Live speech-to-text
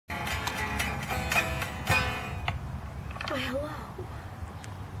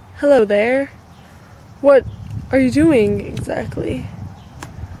Hello there. What are you doing exactly?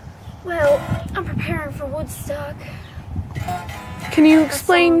 Well, I'm preparing for Woodstock. Can you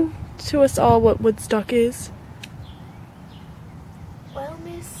explain to us all what Woodstock is? Well,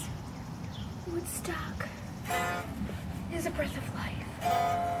 miss, Woodstock is a breath of life.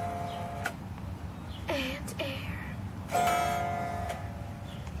 And air.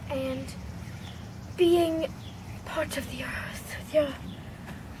 And being part of the earth with your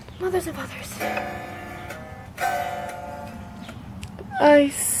mothers and fathers. I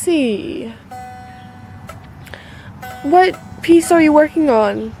see. What piece are you working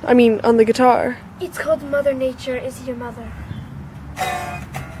on? I mean, on the guitar. It's called Mother Nature is Your Mother.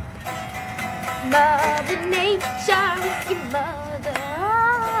 Mother Nature is your mother.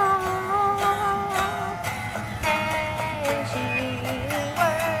 And she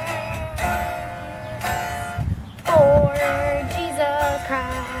works for Jesus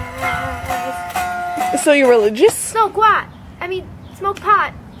Christ. So you're religious? Smoke what? I mean, smoke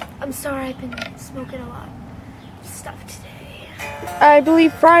pot. I'm sorry, I've been smoking a lot of stuff today. I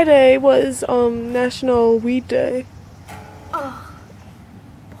believe Friday was National Weed Day. Oh,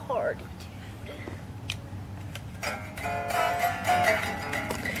 party, dude.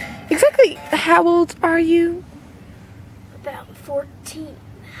 Exactly how old are you? About 14.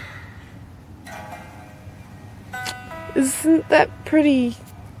 Isn't that pretty...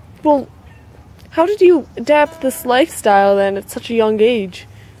 Well, how did you adapt this lifestyle then at such a young age?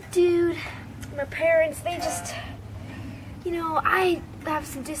 Dude, my parents, they just... You know, I have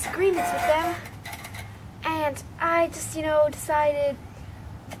some disagreements with them. And I just, decided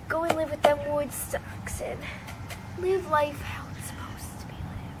go and live with them Woodstocks and live life how it's supposed to be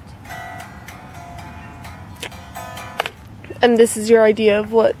lived. And this is your idea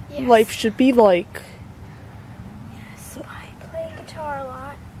of what life should be like? Yes, I play guitar a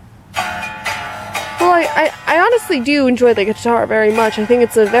lot. Well, I honestly do enjoy the guitar very much. I think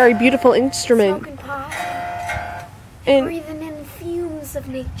it's a very beautiful instrument. Smoking pot. And Breathing in fumes of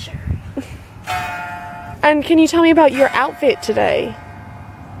nature. can you tell me about your outfit today?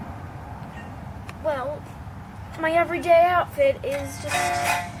 Well, my everyday outfit is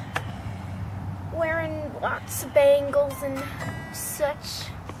just wearing lots of bangles and such,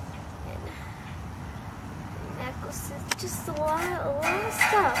 and necklaces, just a lot of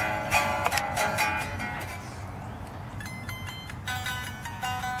stuff.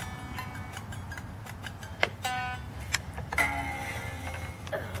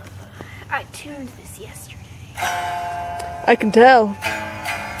 I tuned this yesterday. I can tell.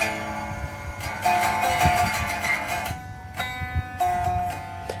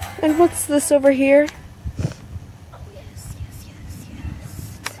 And what's this over here? Oh, yes.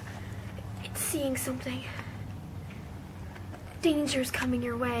 It's seeing something. Danger's coming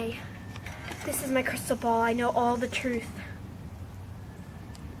your way. This is my crystal ball. I know all the truth.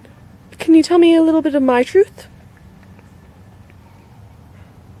 Can you tell me a little bit of my truth?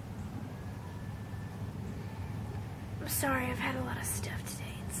 I'm sorry, I've had a lot of stuff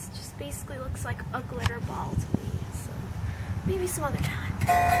today. It's just basically looks like a glitter ball to me, so maybe some other time.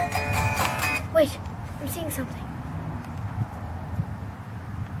 Wait, I'm seeing something.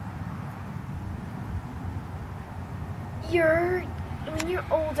 When you're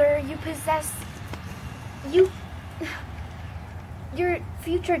older, you possess, your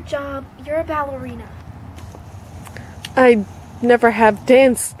future job, you're a ballerina. I never have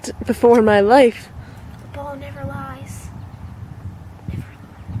danced before in my life. The ball never lies. Never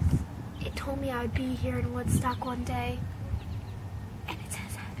lies. It told me I would be here in Woodstock one day. And it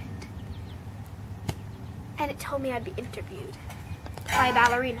has happened. And it told me I'd be interviewed by a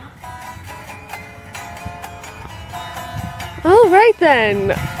ballerina. Alright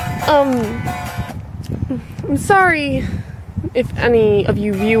then. I'm sorry if any of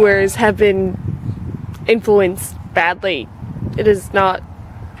you viewers have been influenced badly. It is not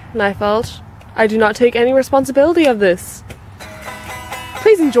my fault. I do not take any responsibility of this.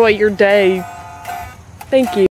 Please enjoy your day. Thank you.